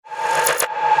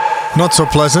Not so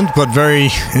pleasant, but very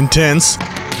intense.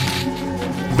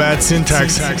 Bad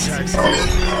syntax.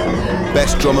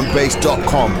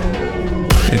 BestDrumAndBass.com.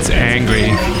 It's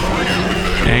angry.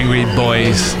 Angry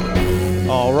boys.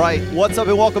 All right. What's up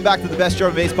and welcome back to the Best Drum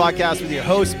and Bass Podcast with your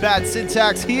host, Bad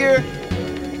Syntax, here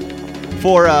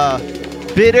for a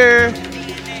bitter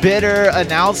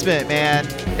announcement, man.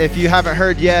 If you haven't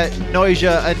heard yet,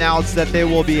 Noisia announced that they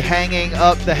will be hanging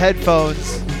up the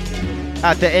headphones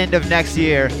at the end of next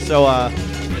year. So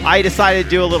I decided to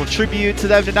do a little tribute to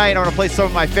them tonight. I'm going to play some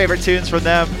of my favorite tunes from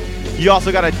them. You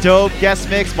also got a dope guest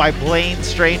mix by Blaine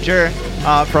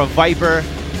from Viper.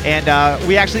 And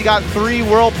we actually got 3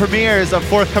 world premieres of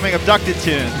forthcoming Abducted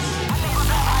tunes.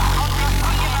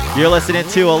 You're listening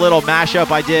to a little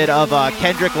mashup I did of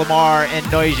Kendrick Lamar and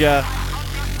Noisia.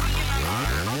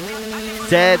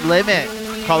 Dead Limit.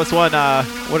 Call this one,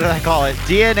 what did I call it?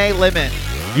 DNA Limit.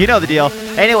 You know the deal.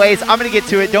 Anyways, I'm going to get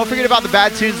to it. Don't forget about the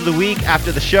bad tunes of the week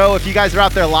after the show. If you guys are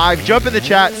out there live, jump in the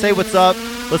chat, say what's up.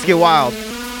 Let's get wild.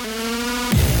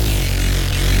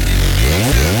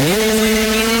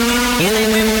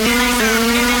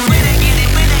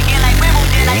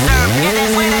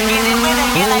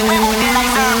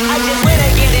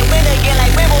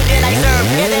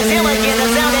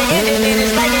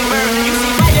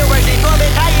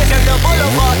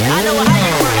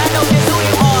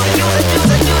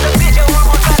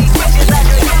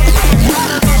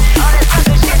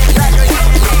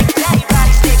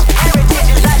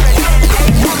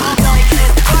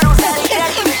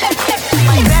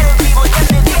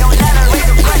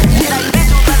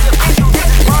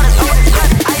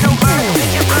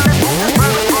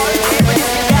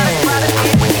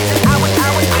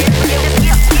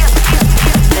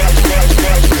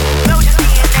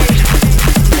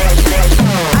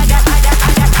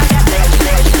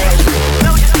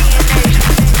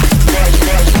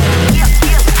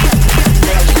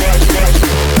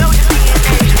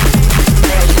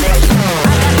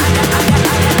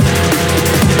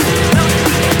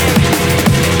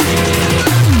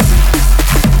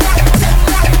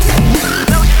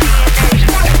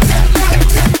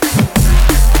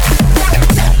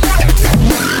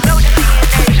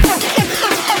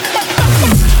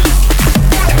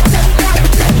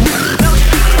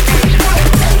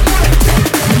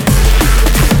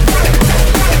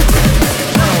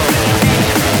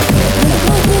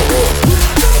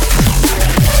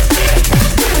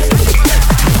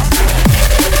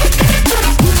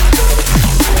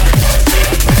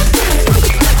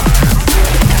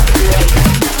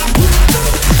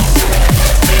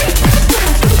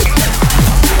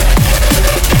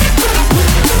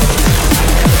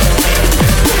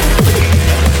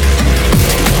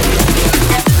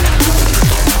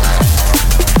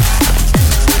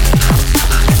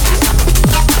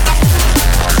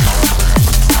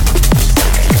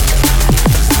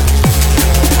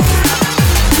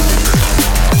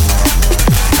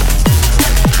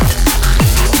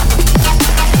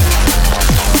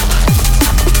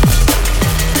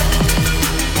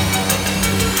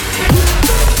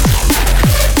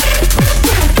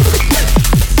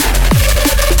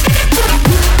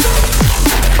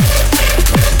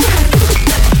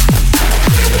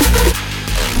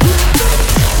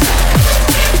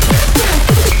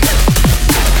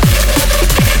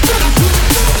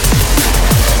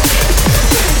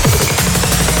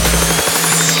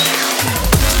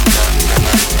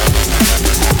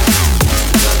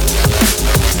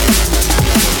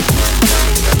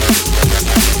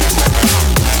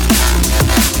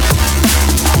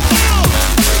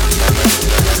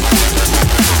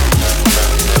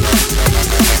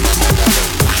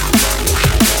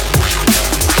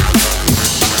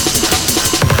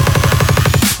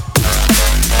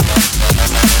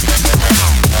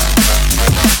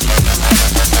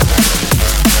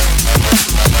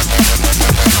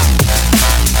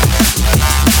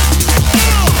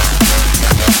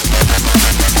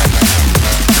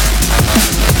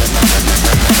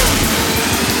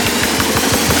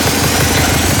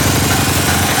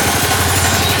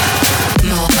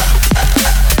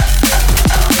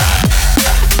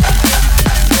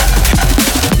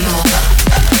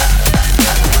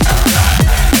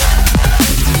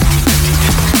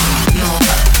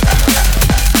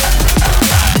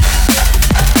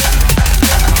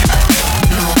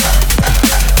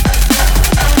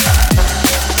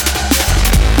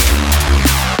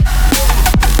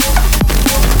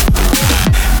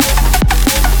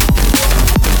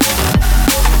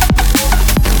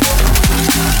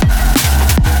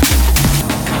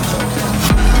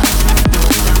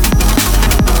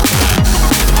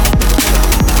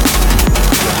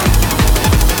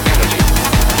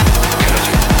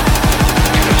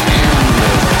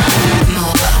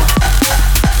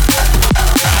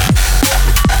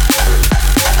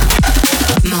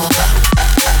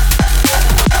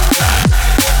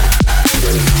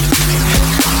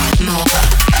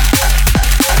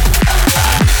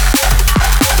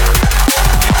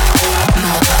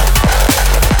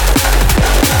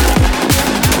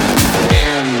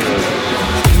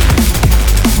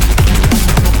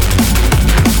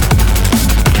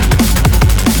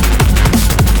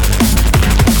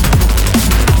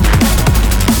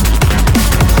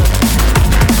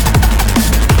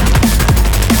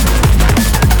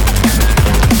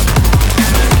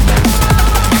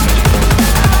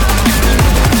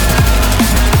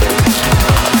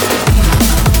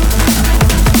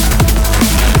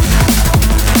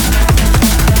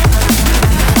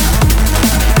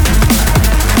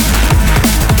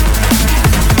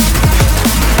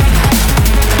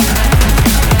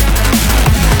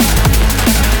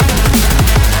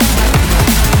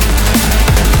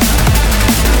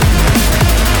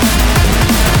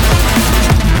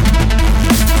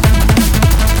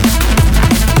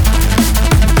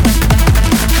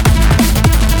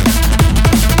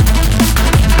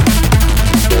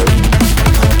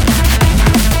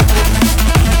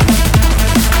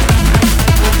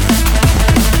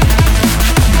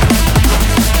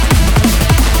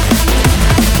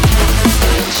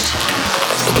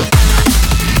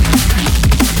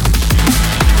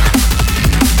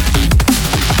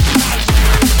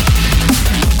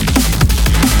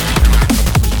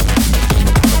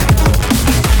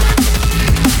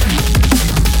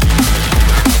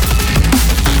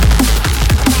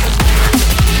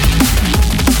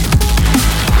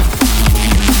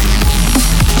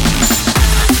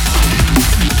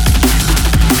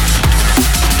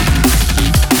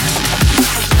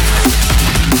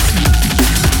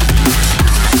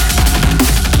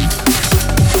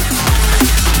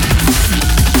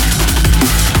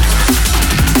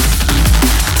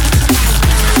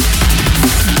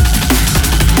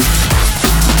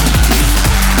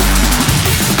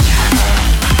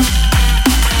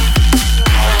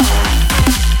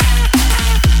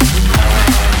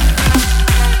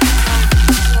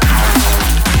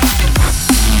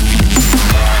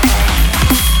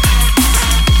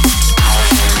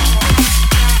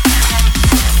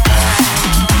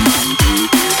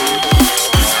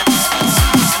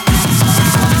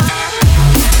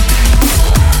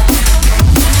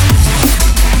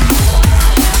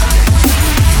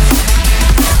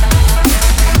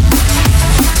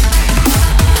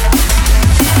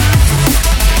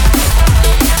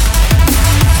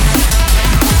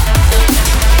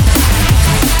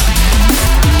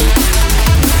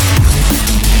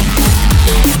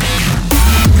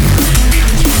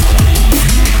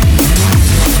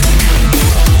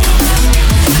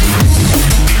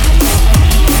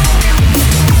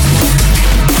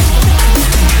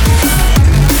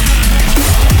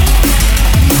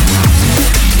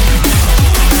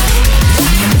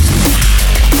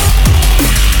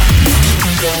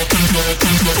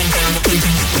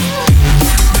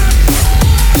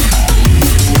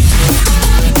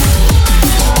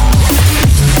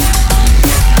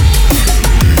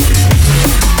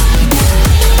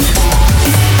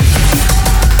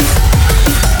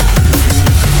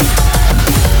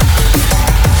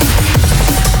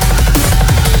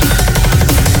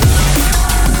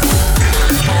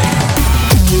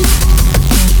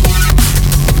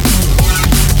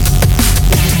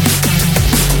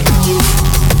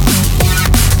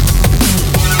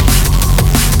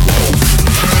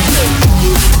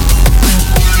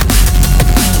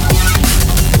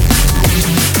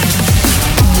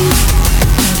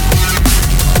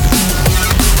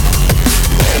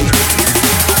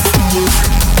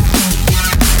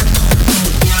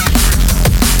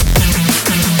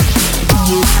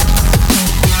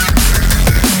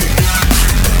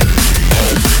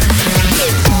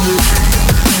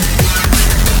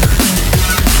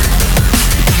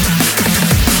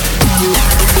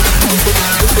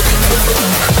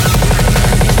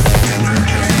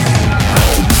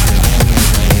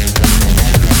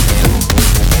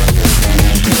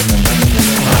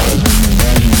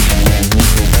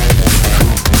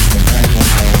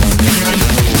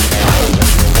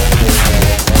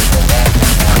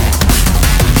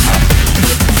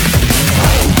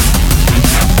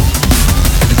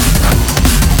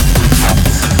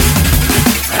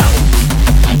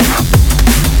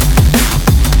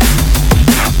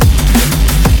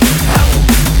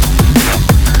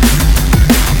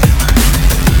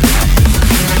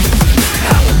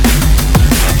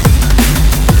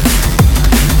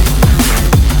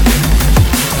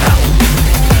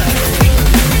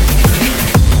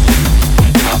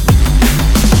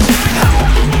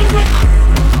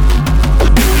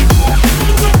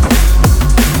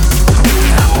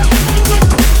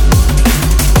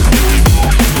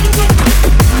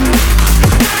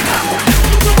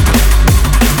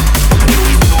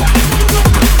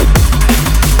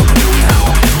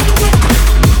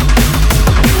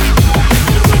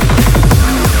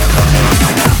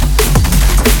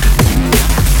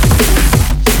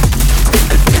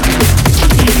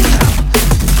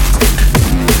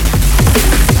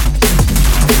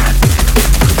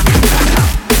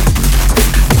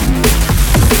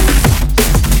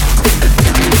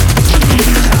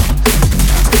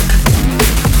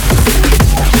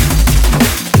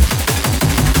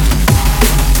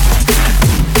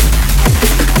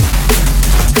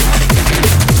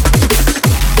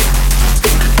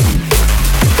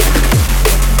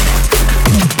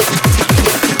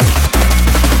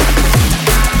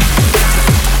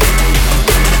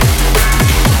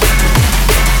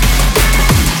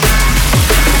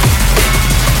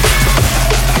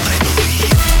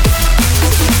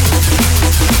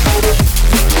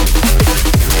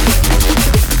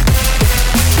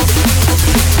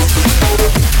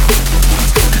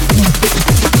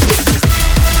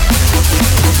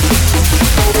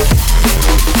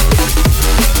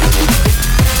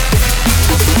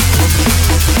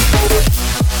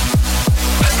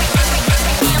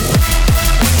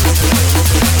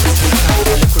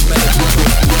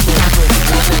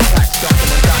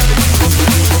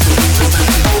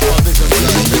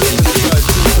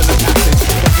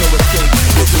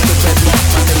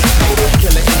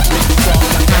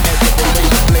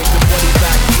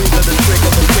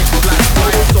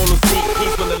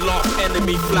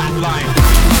 line.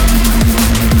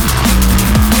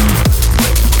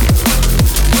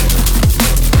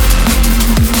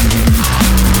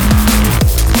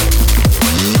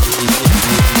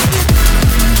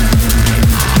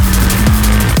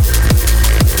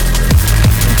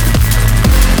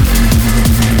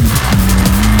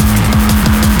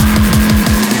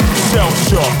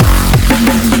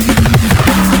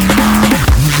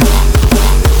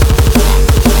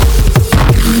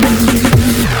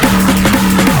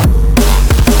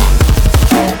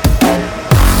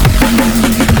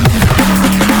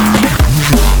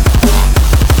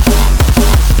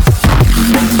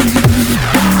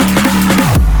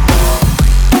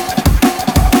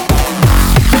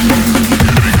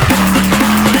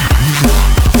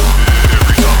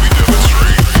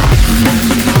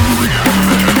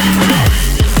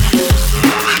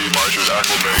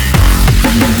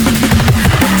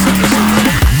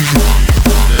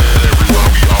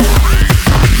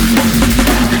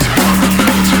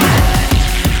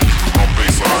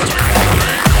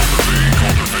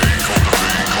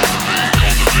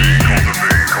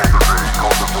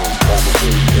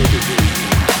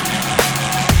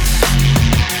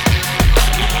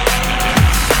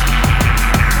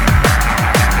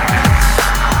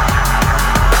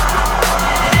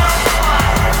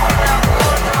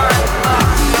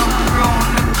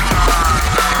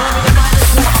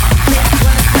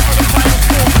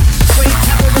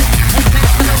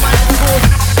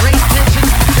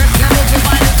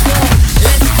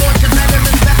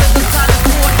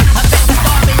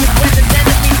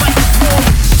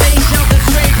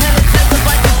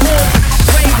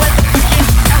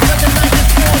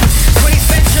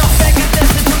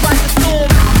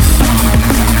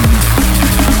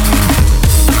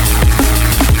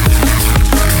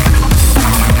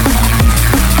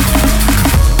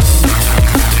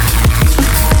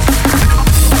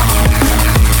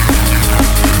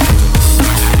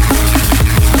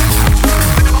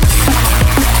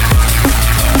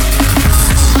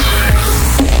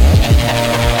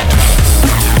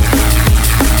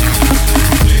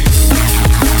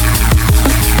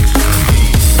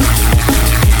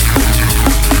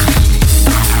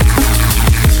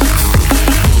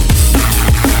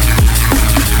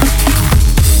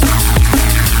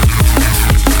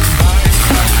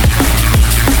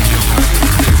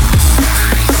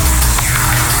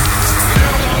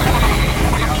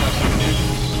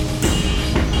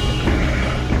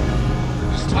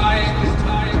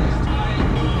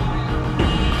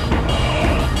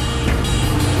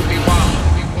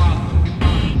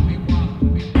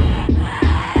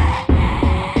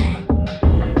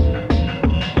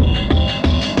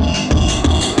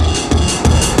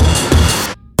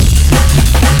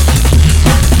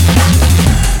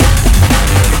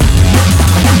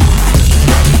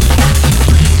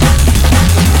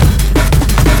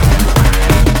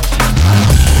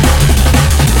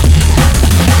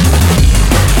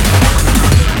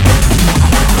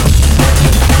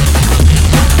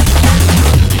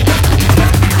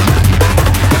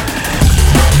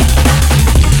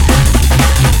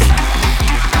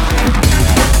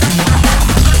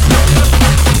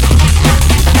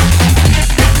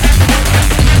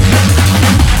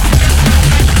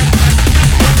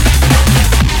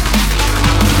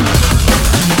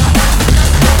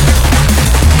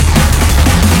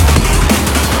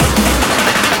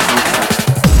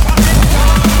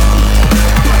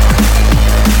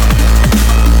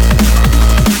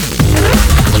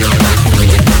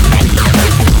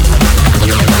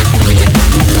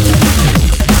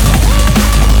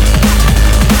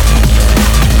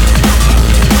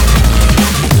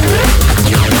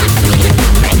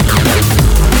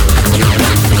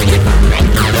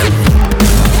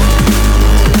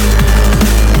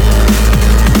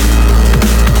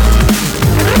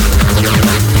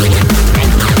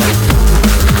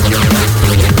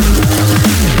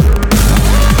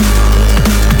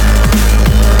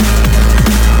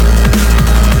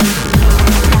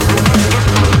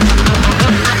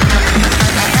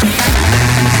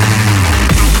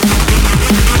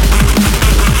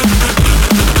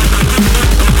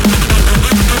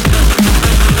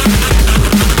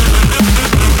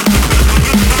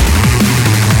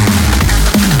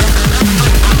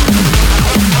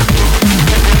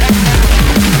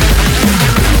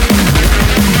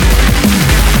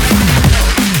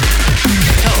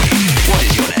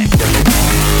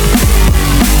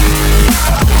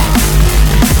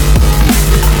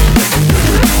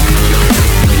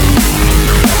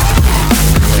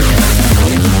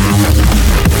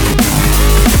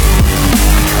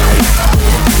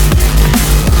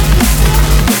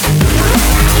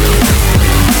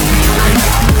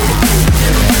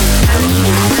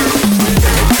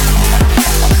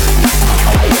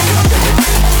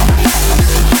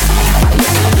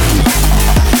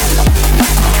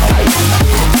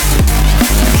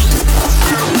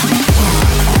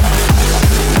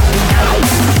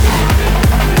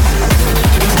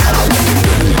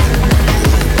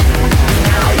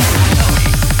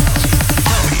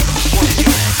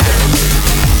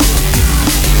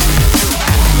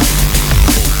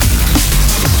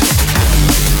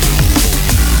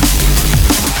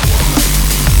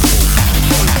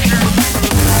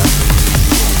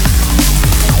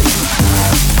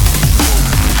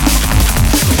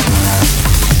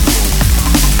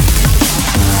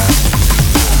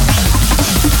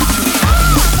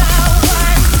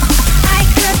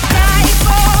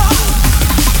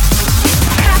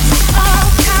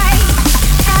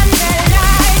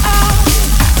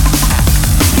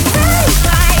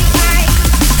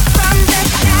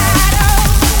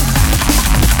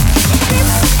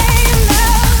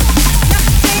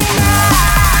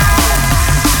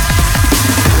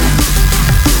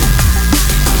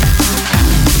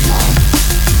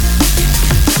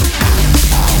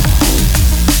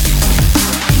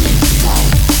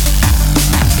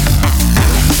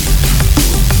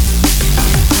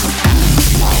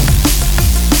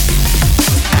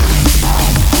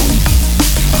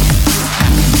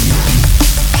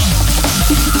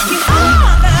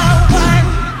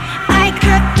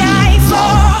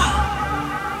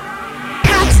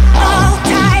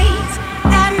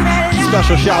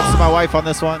 Special shouts to my wife on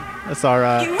this one. That's our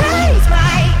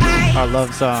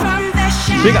love song.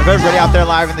 Big up everybody out there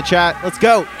live in the chat. Let's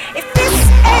go. If this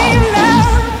ain't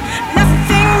love, nothing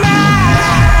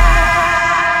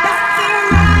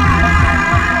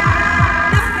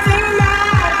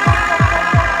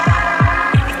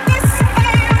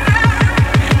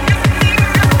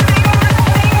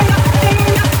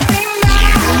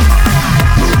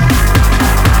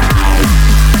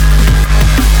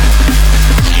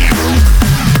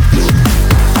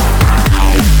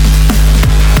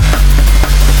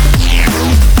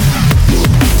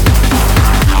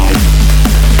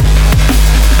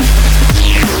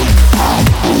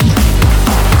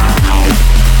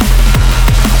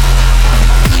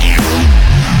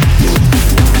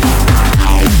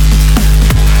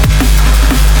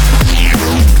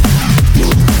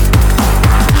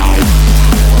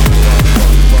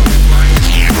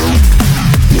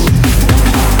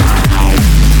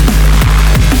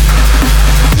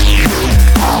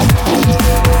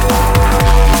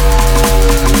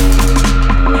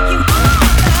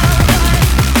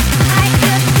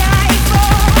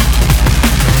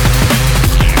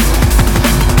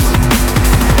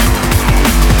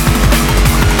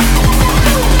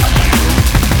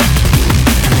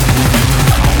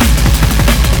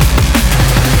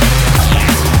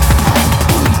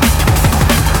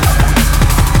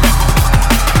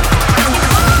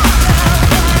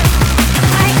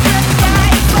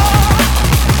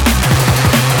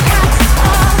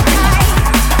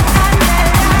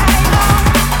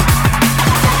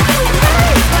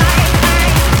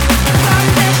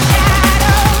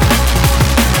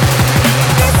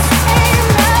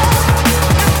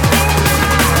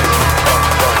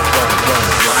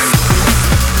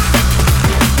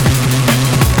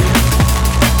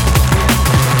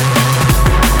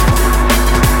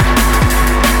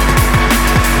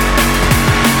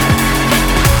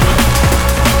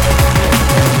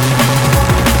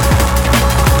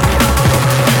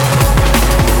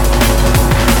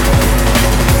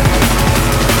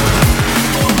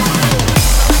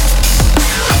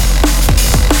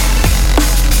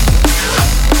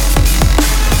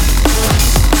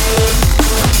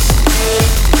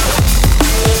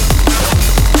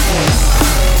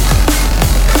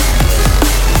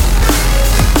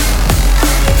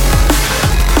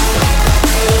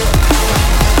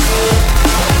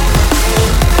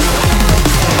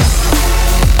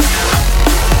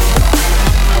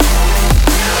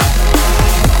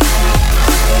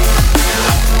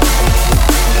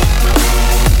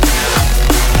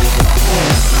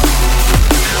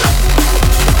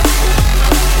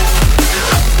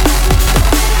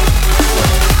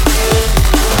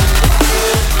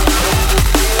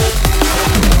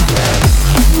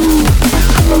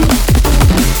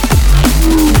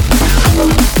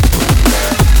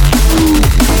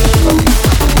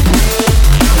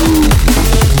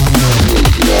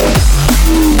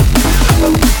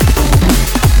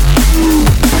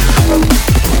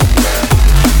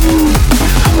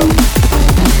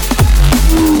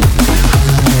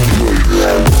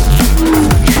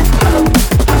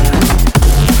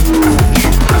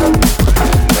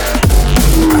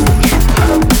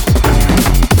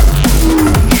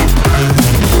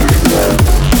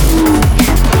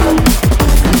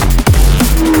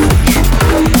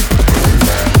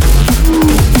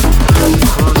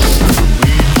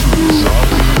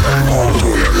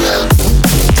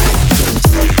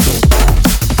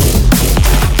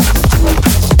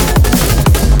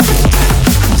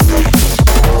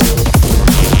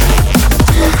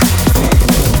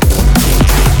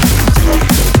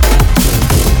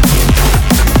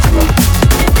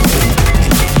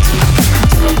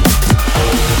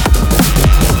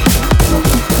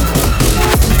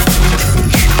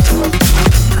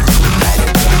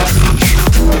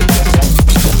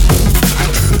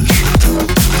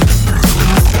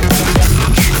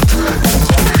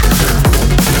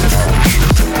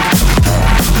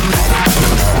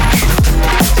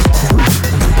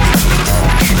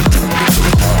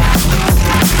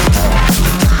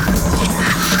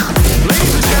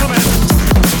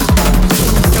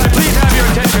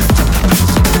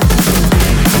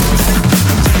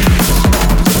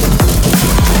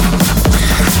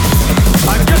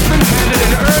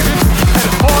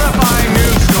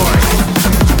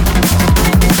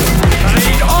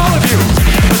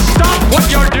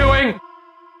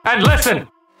and listen.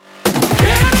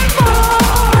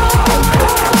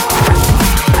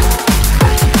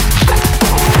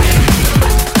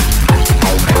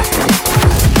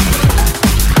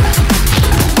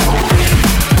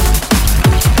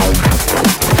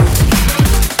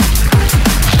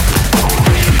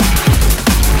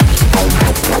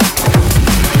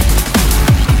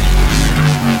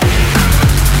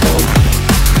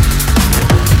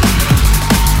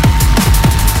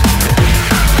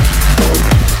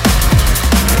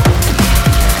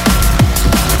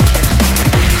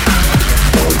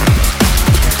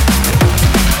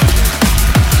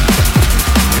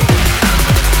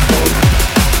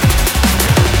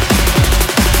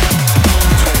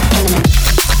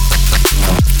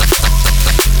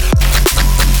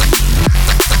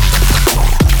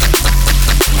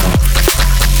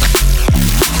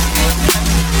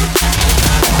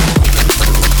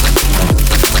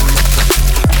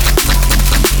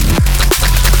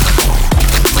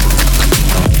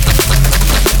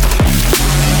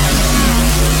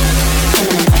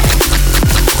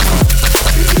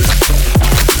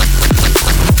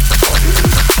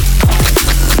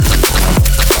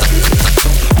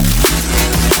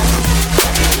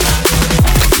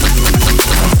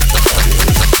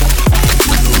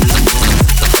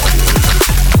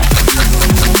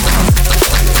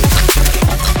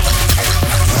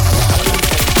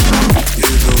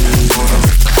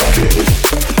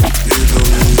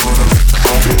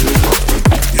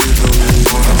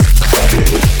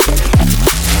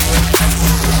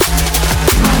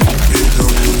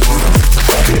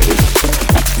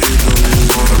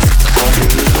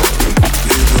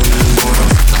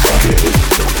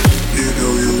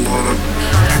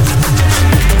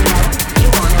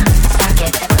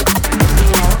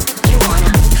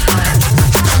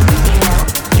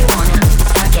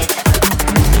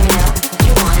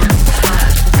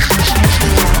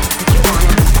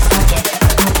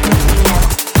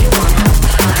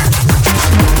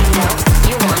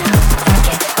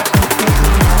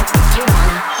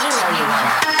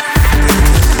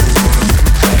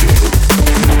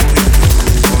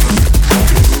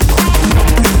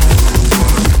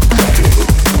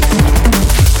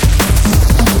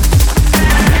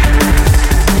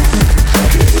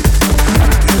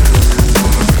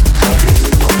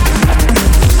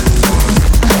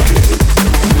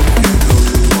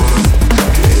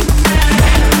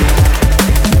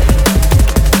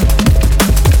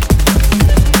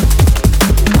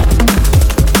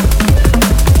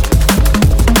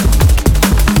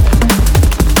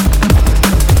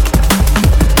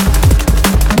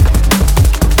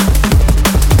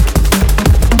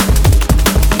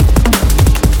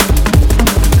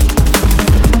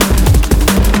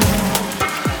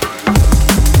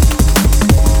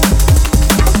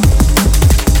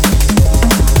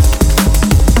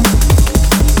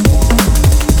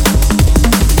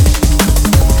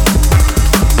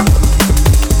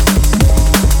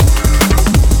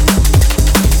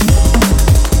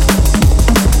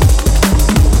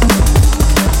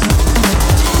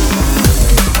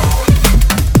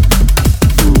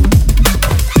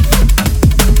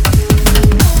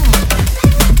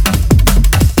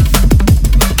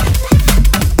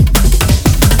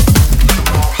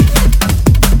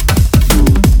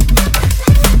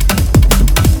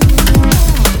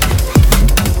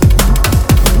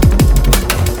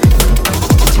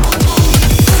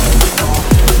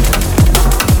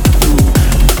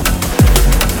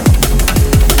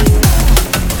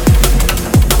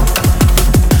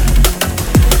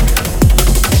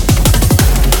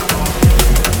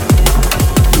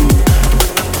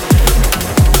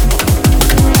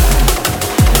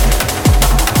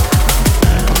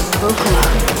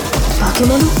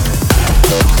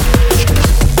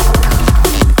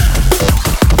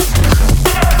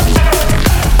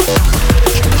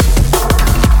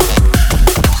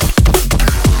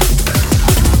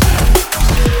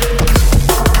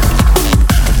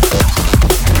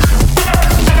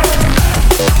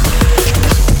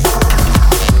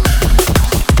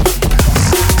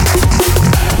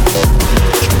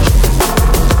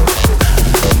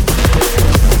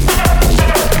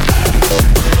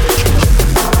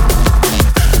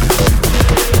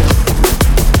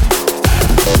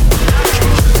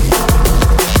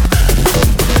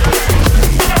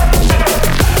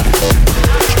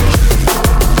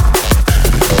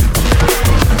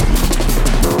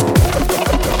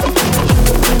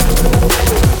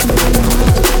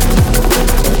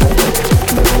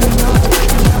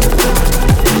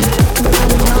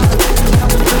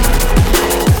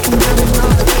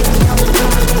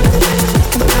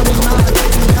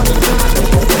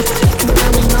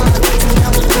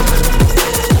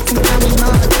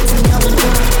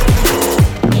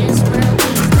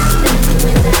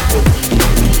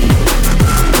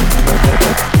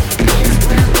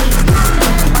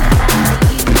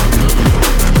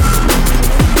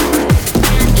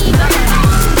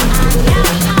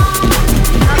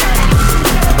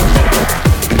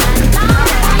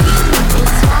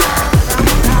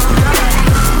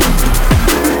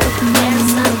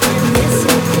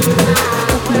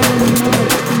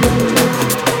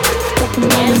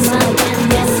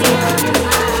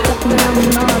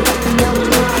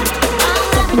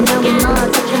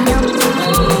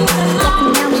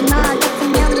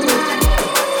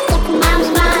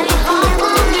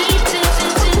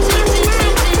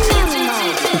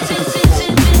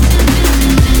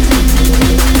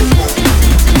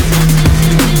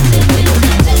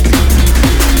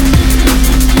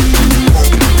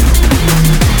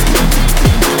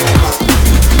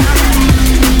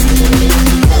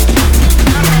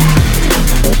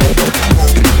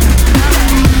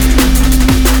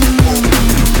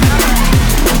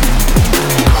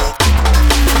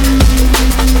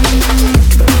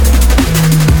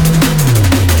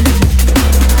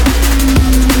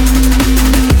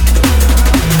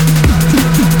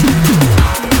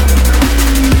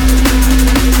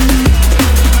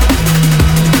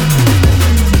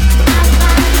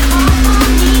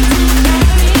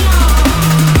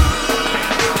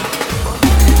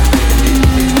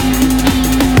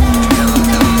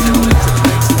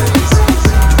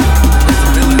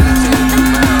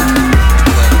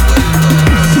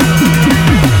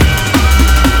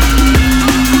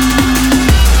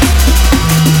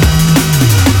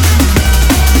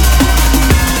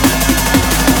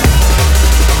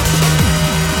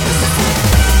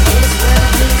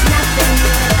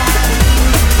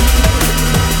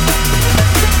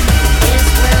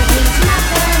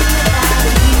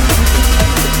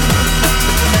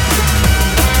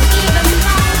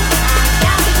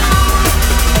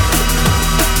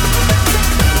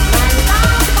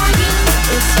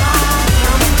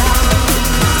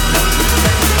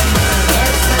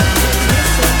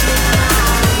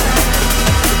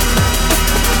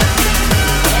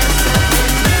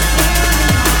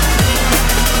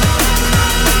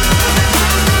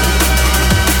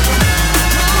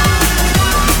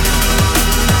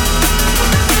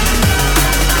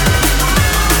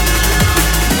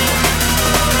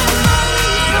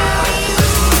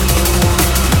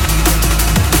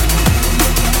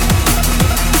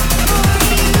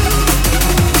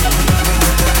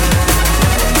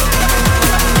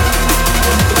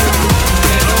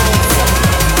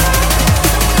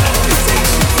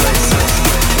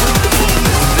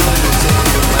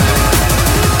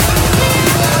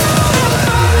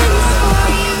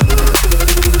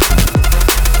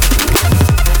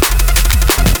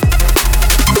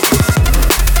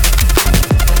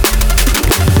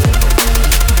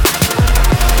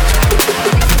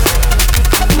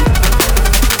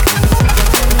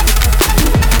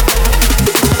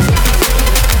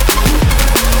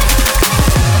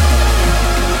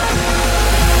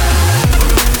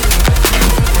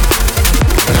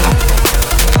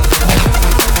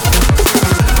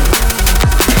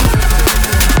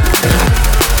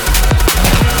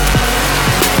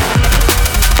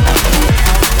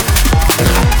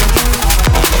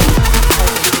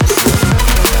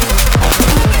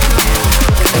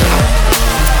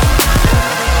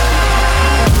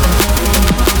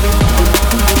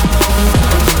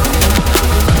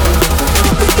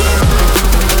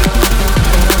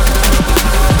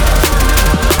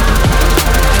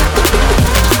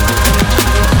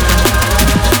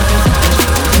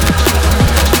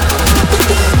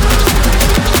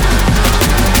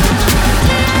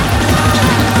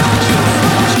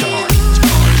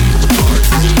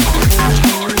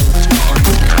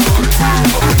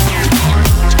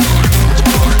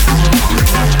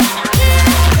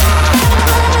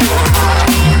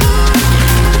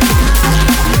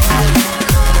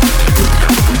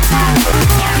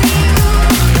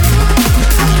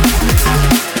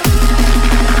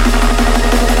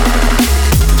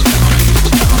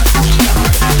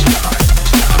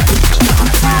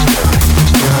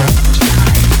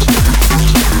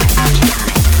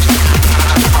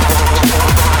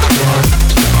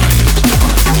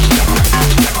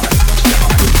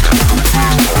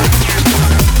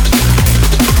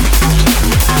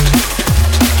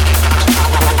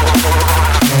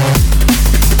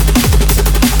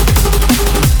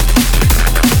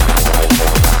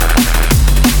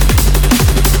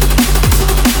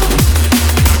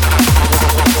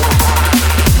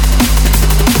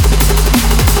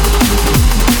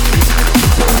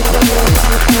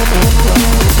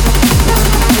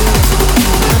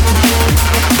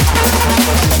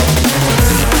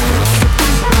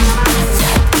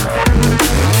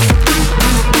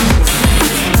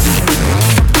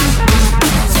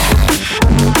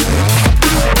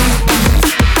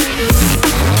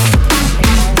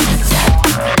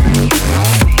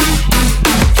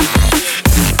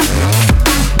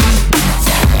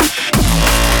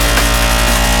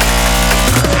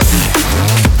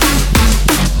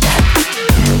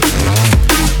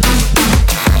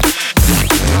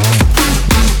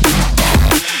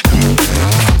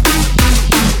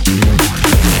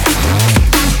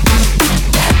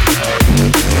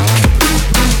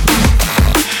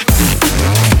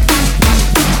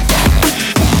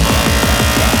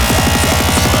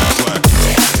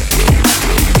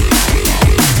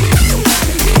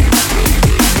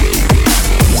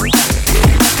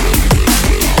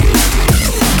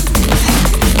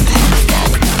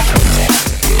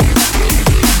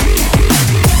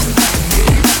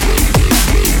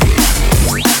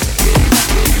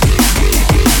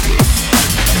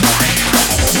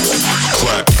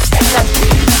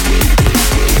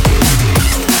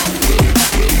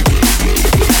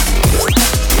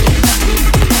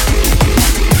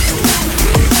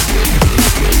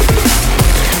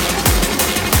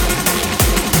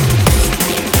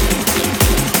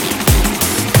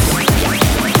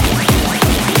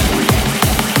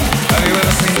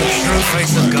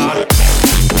 grace of God.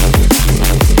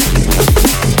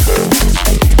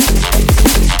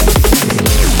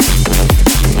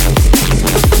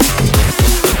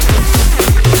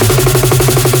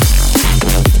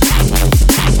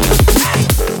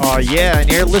 Oh yeah,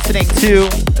 and you're listening to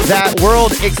that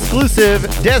world exclusive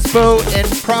Despo and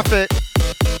Prophet,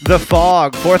 The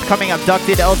Fog, forthcoming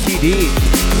Abducted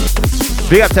LTD.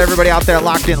 Big up to everybody out there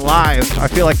locked in live. I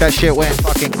feel like that shit went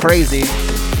fucking crazy.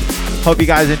 Hope you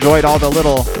guys enjoyed all the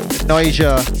little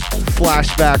Noisia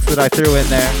flashbacks that I threw in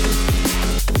there.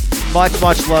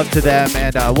 Much love to them,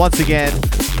 and once again,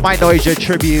 my Noisia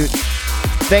tribute.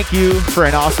 Thank you for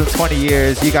an awesome 20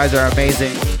 years. You guys are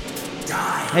amazing.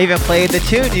 I even played the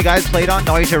tune you guys played on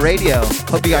Noisia Radio.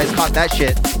 Hope you guys caught that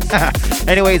shit.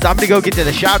 Anyways, I'm gonna go get to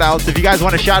the shout outs. If you guys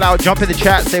want to shout out, jump in the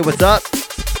chat, say what's up.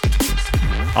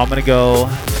 I'm gonna go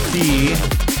see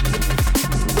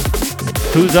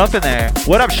who's up in there.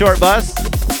 What up, Short Bus?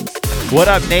 What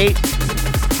up, Nate?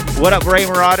 What up, Ray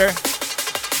Marauder?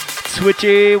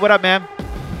 Switchy, what up, man?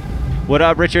 What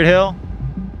up, Richard Hill?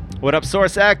 What up,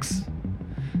 Source X?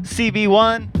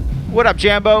 CB1? What up,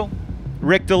 Jambo?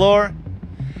 Rick Delore?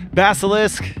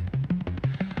 Basilisk?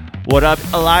 What up,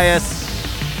 Elias?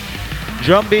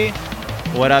 Drumby?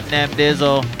 What up, Nem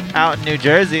Dizzle? Out in New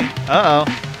Jersey. Uh-oh.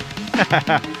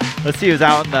 Let's see who's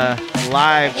out in the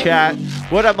live chat.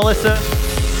 What up, Melissa?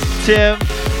 Tim?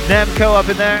 Nemco up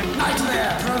in there?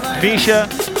 Misha?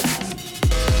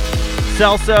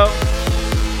 Celso?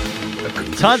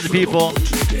 Tons of people.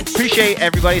 Appreciate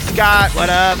everybody. Scott, what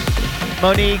up?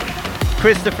 Monique?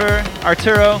 Christopher?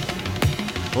 Arturo?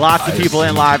 Lots of people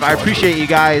in live. I appreciate you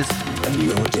guys.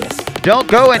 Don't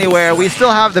go anywhere. We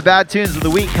still have the bad tunes of the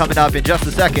week coming up in just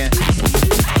a second.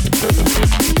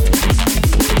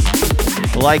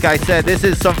 Like I said, this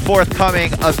is some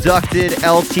forthcoming Abducted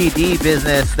LTD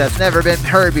business that's never been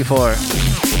heard before.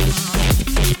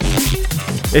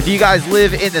 If you guys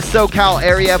live in the SoCal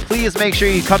area, please make sure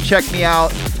you come check me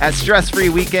out at Stress Free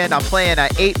Weekend. I'm playing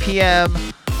at 8 p.m.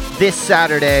 this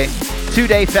Saturday.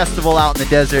 2-day festival out in the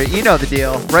desert. You know the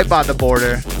deal. Right by the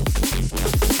border.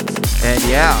 And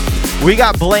yeah, we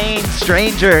got Blaine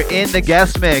Stranger in the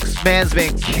guest mix. Man's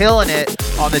been killing it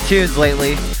on the tunes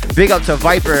lately. Big up to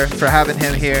Viper for having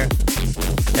him here.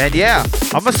 And yeah,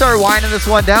 I'm going to start winding this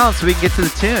one down so we can get to the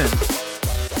tune.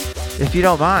 If you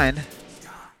don't mind.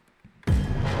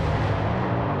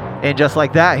 And just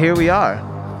like that, here we are.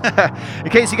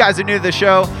 In case you guys are new to the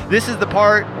show, this is the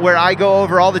part where I go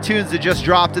over all the tunes that just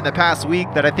dropped in the past week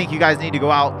that I think you guys need to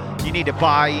go out, you need to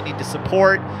buy, you need to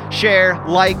support, share,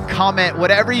 like, comment,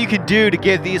 whatever you can do to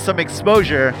give these some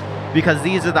exposure, because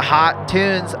these are the hot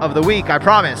tunes of the week, I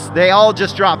promise. They all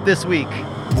just dropped this week.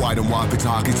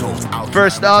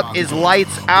 First up is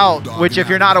Lights Out, which if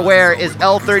you're not aware is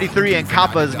L33 and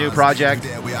Kappa's new project.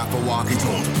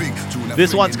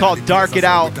 This one's called Dark It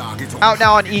Out. Out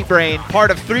now on Eat Brain.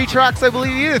 Part of 3 tracks, I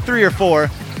believe, either 3 or 4.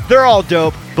 They're all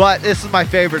dope, but this is my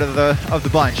favorite of the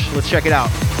bunch. Let's check it out.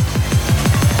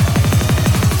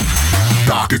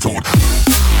 Dark It Out.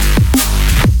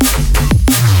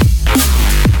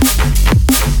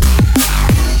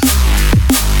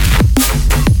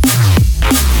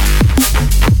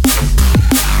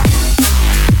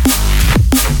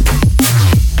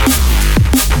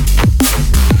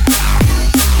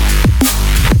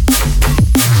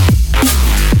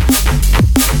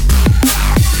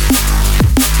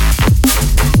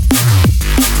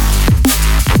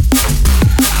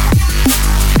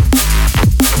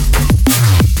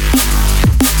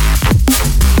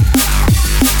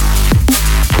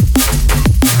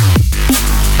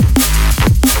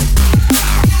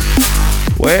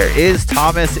 Where is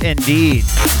Thomas indeed?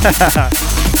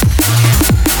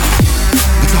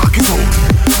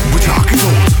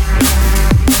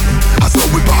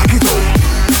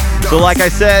 So like I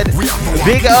said,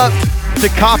 big up to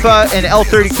Kappa and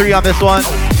L33 on this one.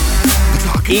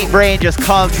 Eat Brain just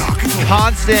comes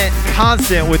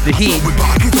constant with the heat.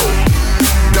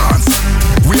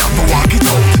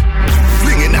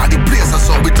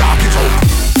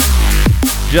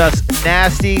 Just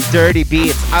nasty, dirty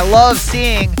beats. I love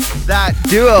seeing that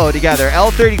duo together.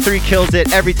 L33 kills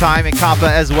it every time, and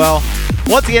Kappa as well.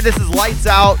 Once again, this is Lights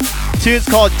Out. Tune's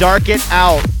called Dark It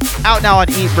Out. Out now on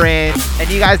Eat Brain, and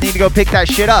you guys need to go pick that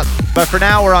shit up. But for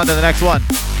now, we're on to the next one.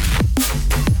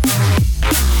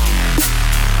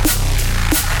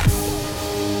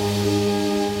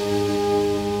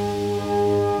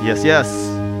 Yes.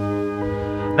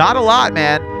 Not a lot,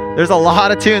 man. There's a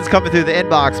lot of tunes coming through the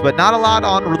inbox, but not a lot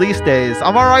on release days.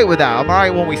 I'm all right with that. I'm all right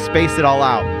when we space it all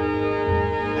out.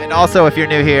 And also, if you're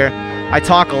new here, I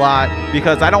talk a lot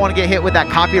because I don't want to get hit with that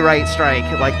copyright strike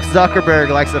like Zuckerberg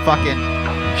likes to fucking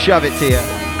shove it to you.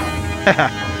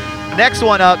 Next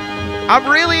one up, I'm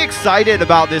really excited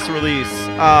about this release.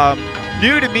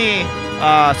 New to me,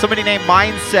 somebody named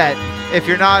Mindset. If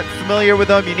you're not familiar with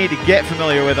him, you need to get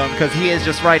familiar with him because he is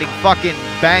just writing fucking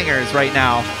bangers right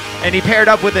now. And he paired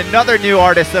up with another new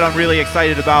artist that I'm really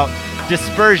excited about,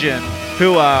 Dispersion,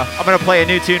 who I'm going to play a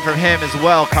new tune from him as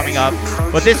well coming up.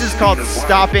 But this is called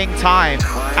Stopping Time,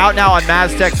 out now on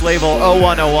Maztek's label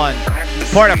 0101.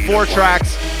 Part of 4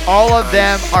 tracks. All of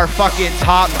them are fucking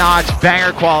top-notch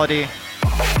banger quality.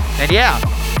 And yeah,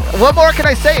 what more can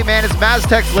I say, man? It's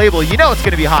Maztek's label. You know it's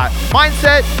going to be hot.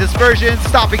 Mindset, Dispersion,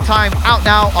 Stopping Time, out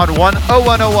now on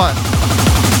 0101.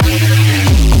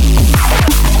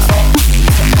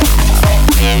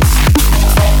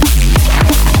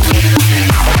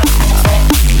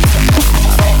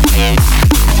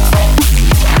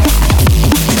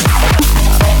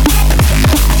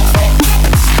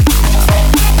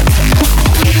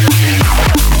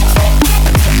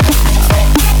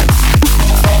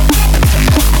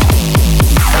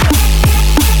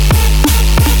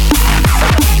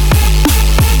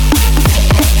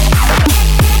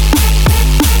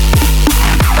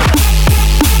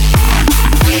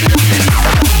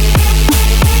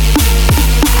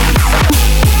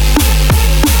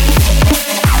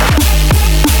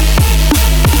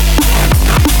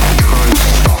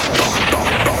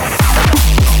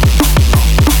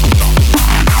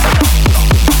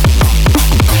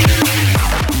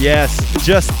 Yes,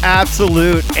 just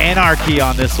absolute anarchy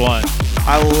on this one.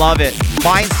 I love it.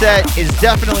 Mindset is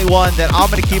definitely one that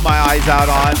I'm going to keep my eyes out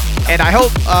on. And I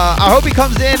hope he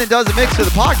comes in and does a mix for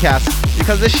the podcast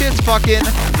because this shit's fucking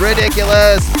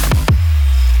ridiculous.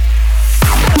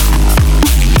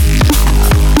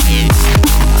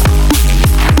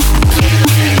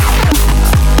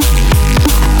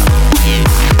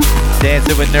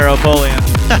 Dancing with Neuropolian.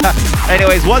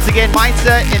 Anyways, once again,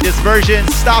 Mindset and Dispersion,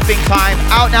 Stopping Time,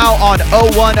 out now on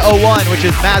 0101, which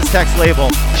is Maztek's label.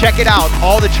 Check it out.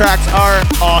 All the tracks are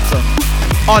awesome.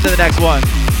 On to the next one.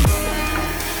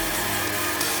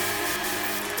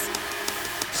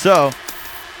 So,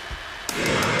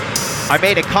 I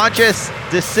made a conscious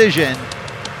decision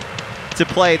to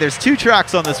play. There's 2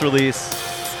 tracks on this release.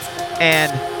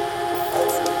 And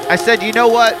I said, you know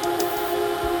what?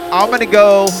 I'm going to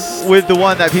go with the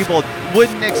one that people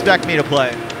wouldn't expect me to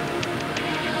play.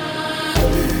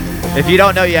 If you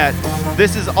don't know yet,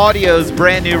 this is Audio's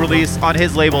brand new release on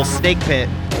his label, Snake Pit.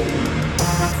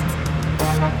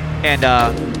 And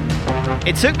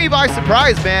it took me by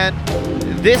surprise, man.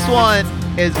 This one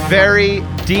is very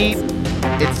deep.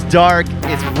 It's dark.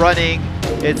 It's running.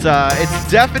 It's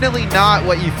definitely not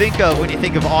what you think of when you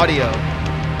think of Audio.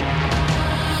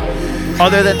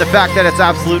 Other than the fact that it's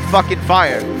absolute fucking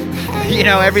fire. You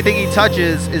know, everything he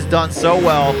touches is done so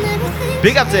well.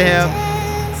 Big up to him.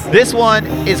 This one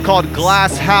is called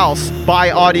Glass House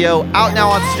by Audio, out now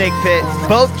on Snake Pit.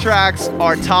 Both tracks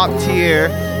are top tier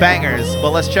bangers,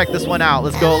 but let's check this one out.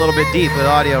 Let's go a little bit deep with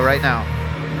Audio right now.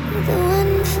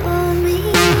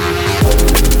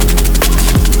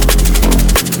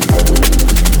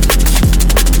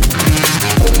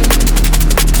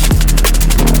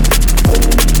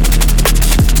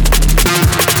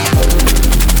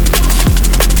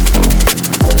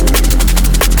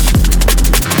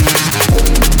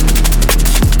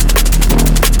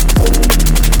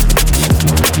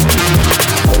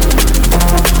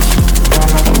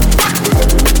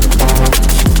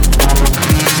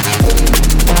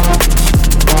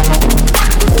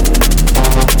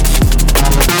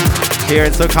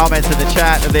 Hearing some comments in the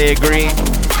chat that they agree.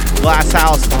 Glass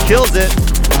House kills it.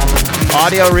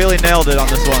 Audio really nailed it on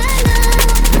this one.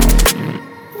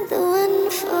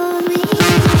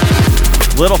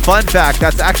 Little fun fact,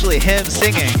 that's actually him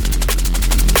singing.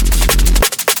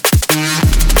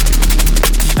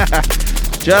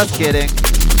 Just kidding.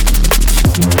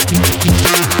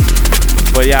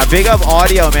 But yeah, big up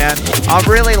Audio, man. I'm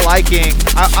really liking,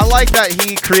 I like that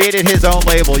he created his own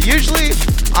label. Usually,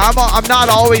 I'm not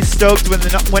always stoked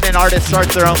when an artist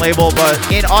starts their own label, but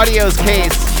in Audio's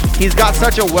case, he's got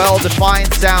such a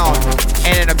well-defined sound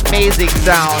and an amazing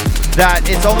sound that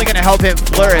it's only going to help him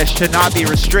flourish to not be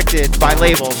restricted by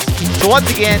labels. So once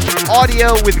again,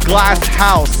 Audio with Glass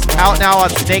House, out now on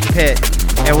Snake Pit.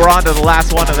 And we're on to the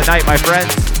last one of the night, my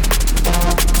friends.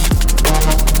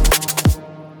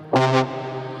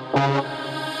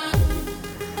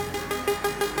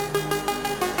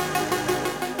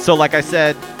 So like I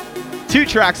said 2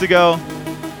 tracks ago,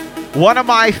 one of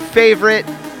my favorite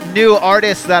new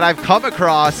artists that I've come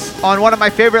across on one of my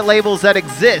favorite labels that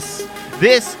exists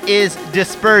This is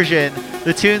Dispersion.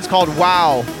 The tune's called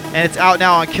Wow, and it's out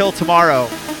now on Kill Tomorrow.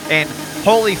 And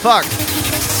holy fuck,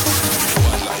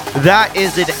 that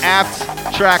is an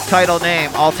apt track title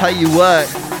name. I'll tell you what.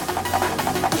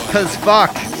 Cause fuck,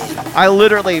 I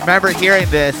literally remember hearing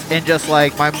this and just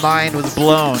like my mind was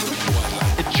blown.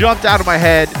 It jumped out of my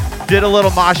head, did a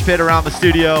little mosh pit around the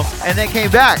studio, and then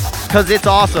came back because it's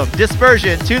awesome.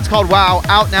 Dispersion, tune's called Wow,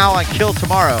 out now on Kill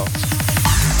Tomorrow.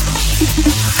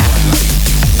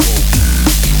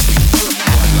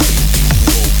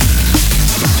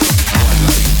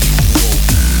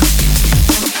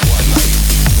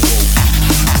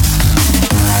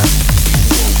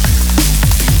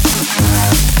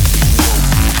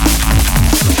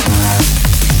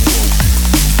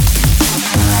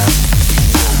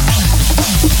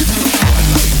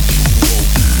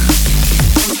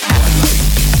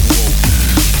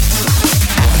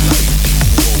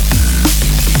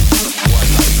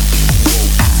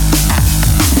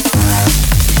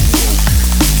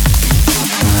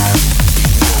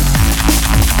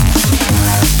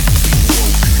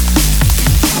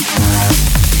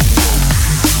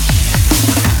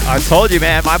 I told you,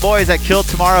 man, my boys at Kill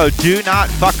Tomorrow do not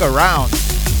fuck around.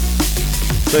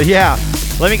 So yeah,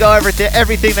 let me go over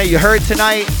everything that you heard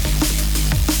tonight.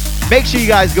 Make sure you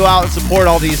guys go out and support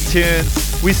all these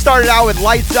tunes. We started out with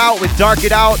Lights Out with Dark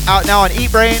It Out now on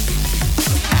Eat Brain.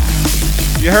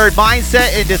 You heard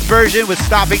Mindset and Dispersion with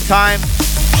Stopping Time.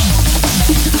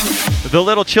 The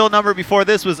little chill number before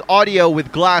this was Audio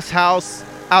with Glass House,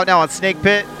 out now on Snake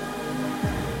Pit.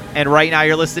 And right now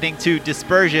you're listening to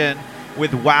Dispersion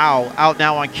with Wow, out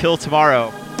now on Kill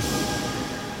Tomorrow.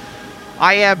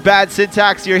 I am Bad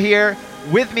Syntax. You're here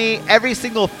with me every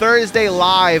single Thursday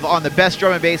live on the Best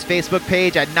Drum and Bass Facebook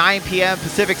page at 9 p.m.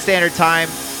 Pacific Standard Time.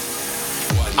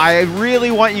 I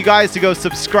really want you guys to go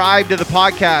subscribe to the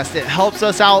podcast. It helps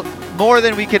us out more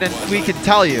than we can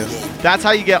tell you. That's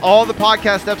how you get all the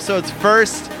podcast episodes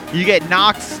first. You get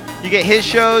Knox, you get his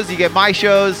shows, you get my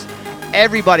shows,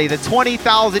 everybody. The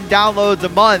 20,000 downloads a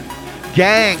month.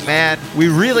 Gang, man, we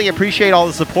really appreciate all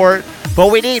the support,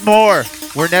 but we need more.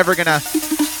 We're never gonna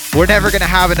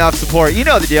have enough support. You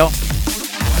know the deal.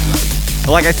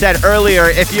 Like I said earlier,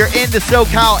 if you're in the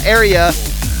SoCal area,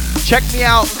 check me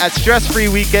out at Stress Free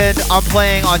Weekend. I'm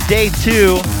playing on day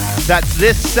 2. That's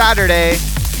this Saturday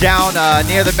down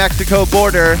near the Mexico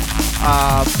border.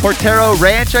 Portero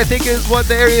Ranch, I think is what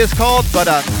the area is called. But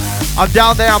I'm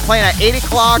down there. I'm playing at 8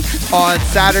 o'clock on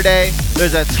Saturday.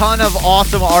 There's a ton of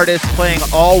awesome artists playing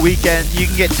all weekend. You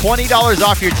can get $20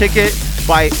 off your ticket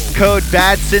by code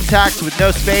BADSYNTAX with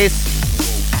no space.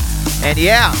 And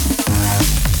yeah,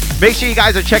 make sure you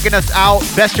guys are checking us out,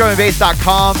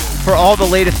 bestdrumandbass.com, for all the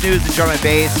latest news in drum and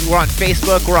bass. We're on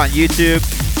Facebook, we're on YouTube.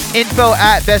 Info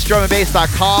at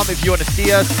bestdrumandbass.com if you want to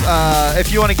see us,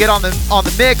 if you want to get on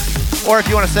the mix, or if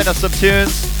you want to send us some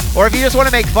tunes, or if you just want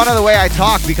to make fun of the way I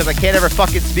talk because I can't ever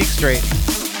fucking speak straight.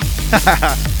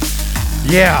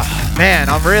 Yeah, man,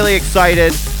 I'm really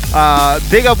excited.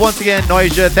 Big up once again,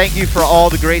 Noisia. Thank you for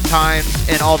all the great times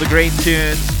and all the great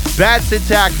tunes. Bad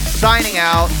Syntax signing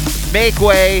out. Make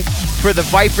way for the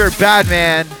Viper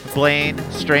Badman, Blaine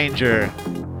Stranger.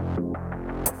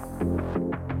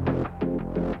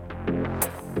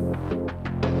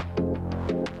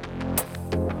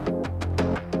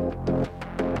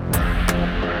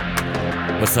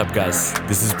 What's up, guys?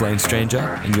 This is Blaine Stranger,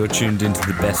 and you're tuned into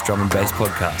the Best Drum and Bass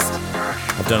podcast.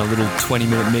 I've done a little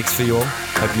 20-minute mix for you all.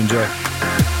 Hope you enjoy.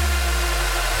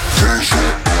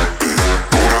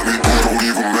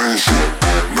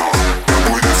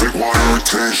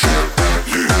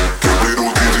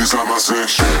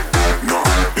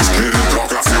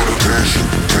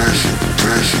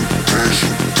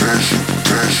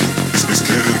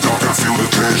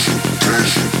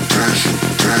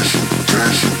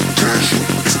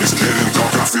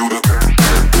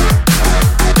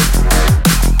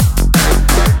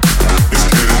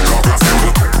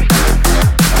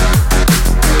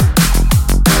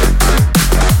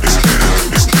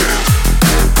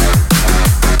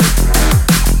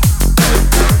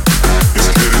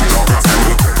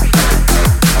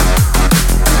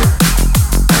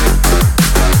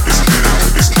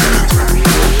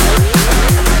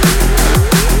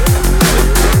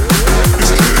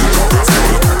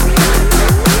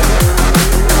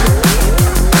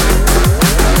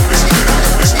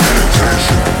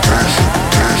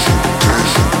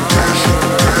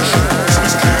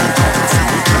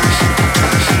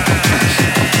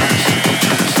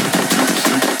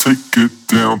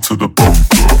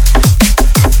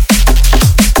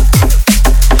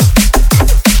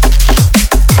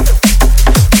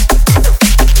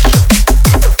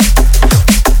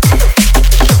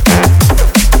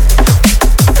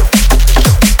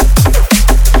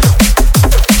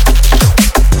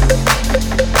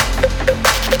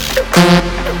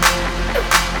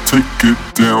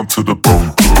 it down to the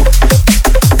bone.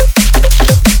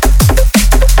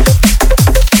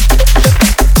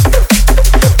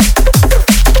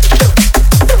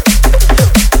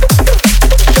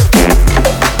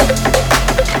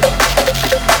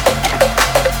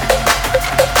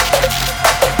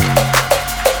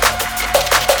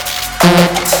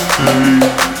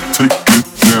 Take it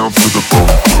down to the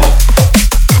bone.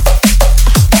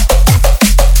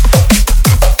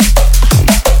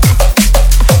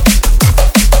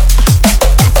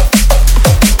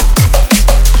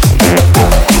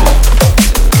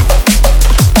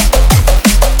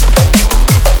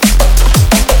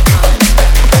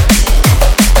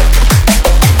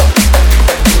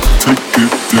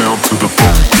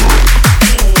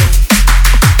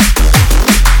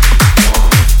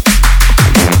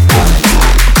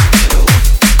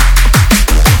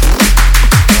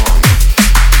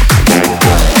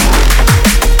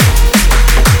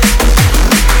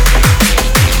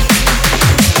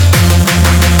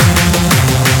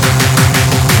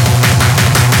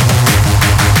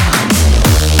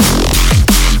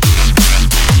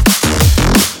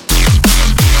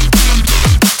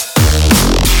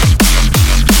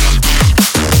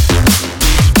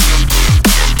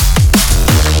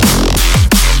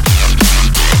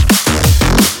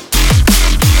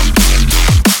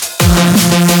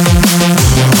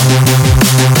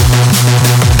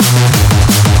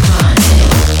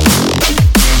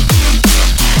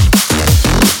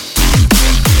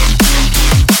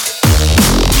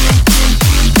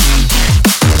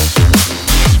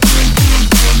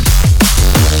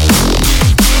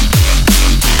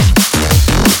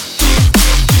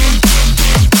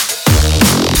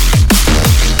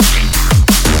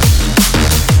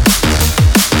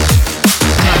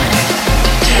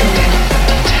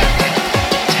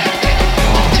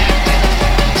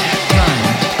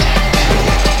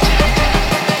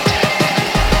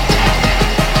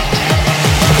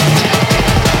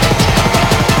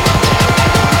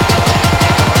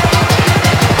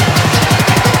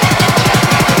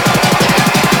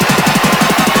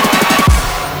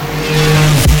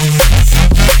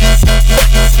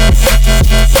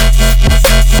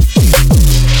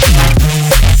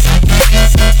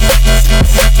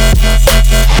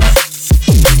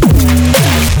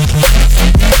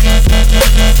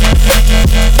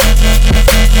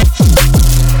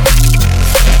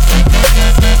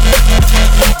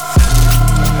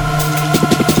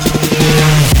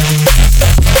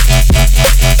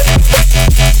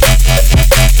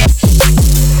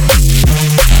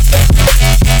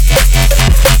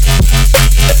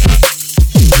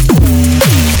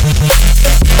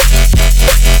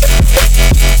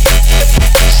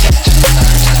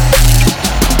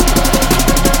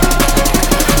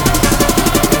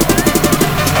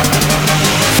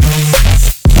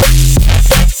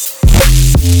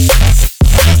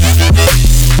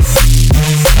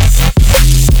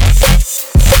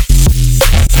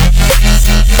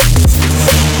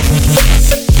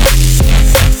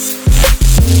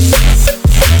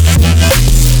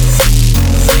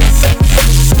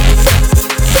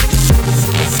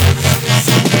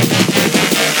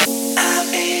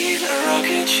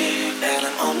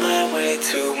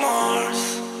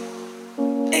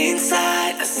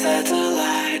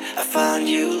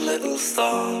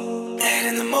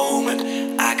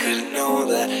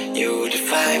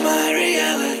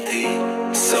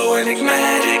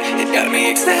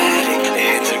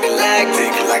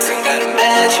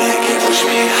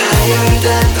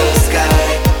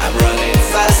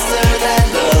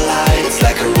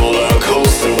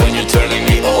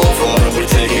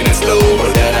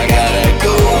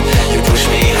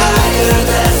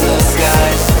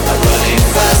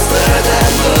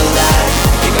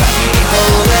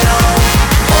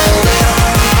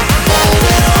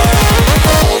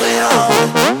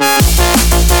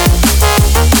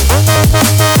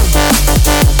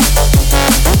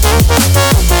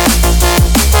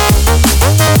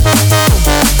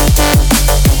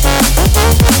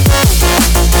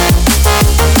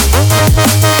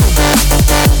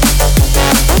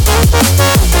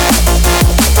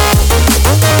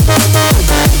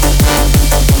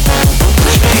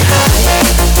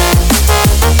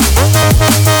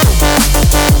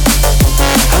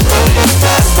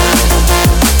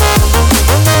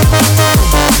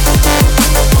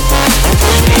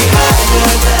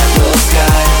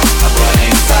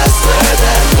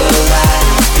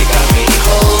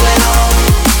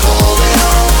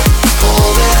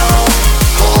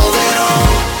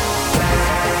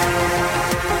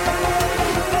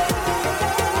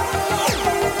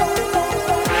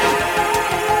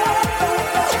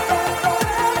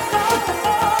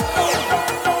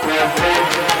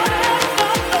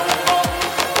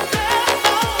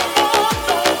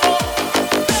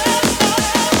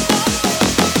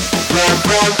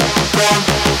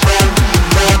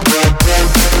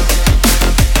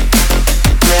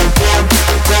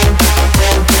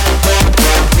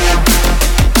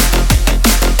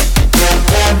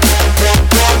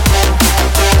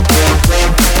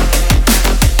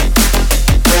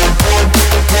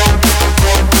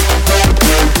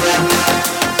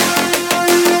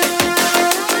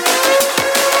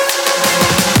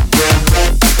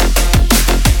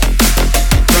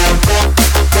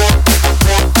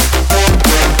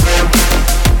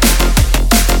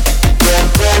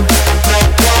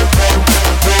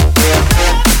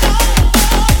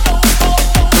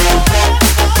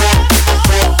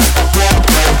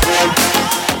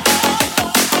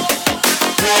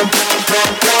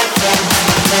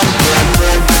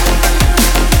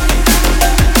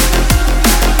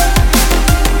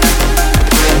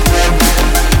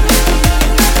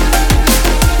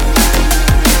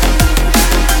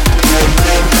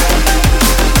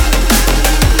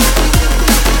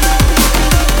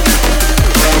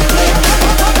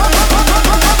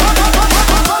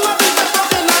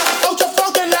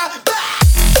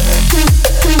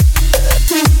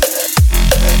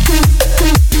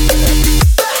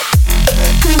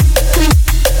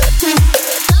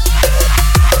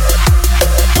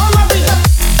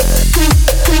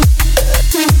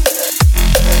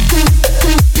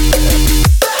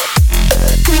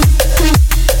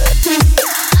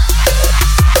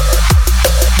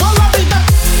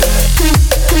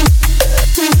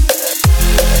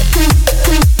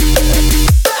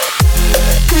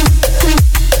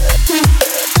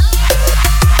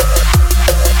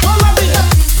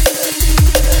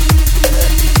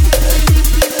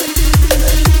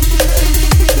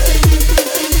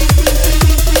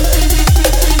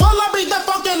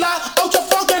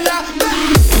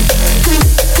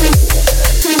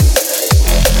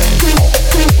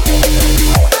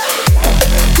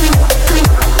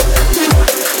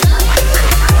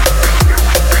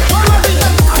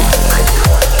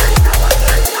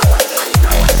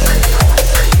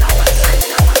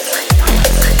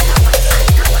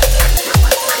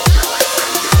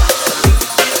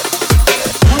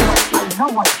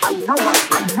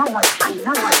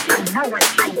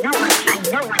 I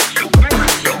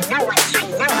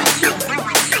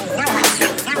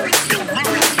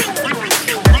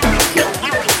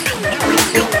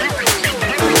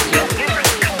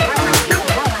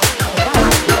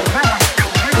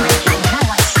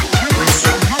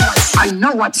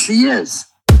know what she is.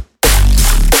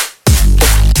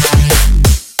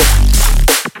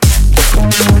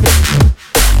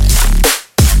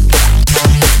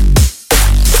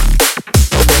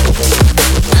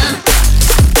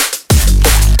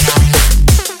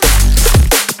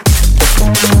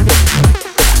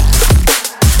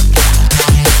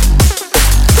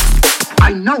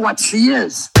 I know what she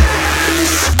is.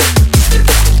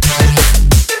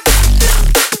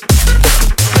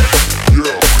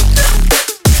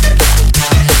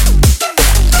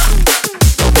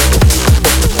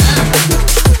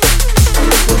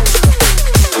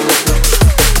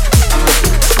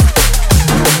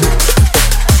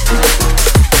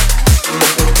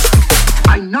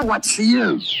 I know what she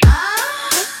is.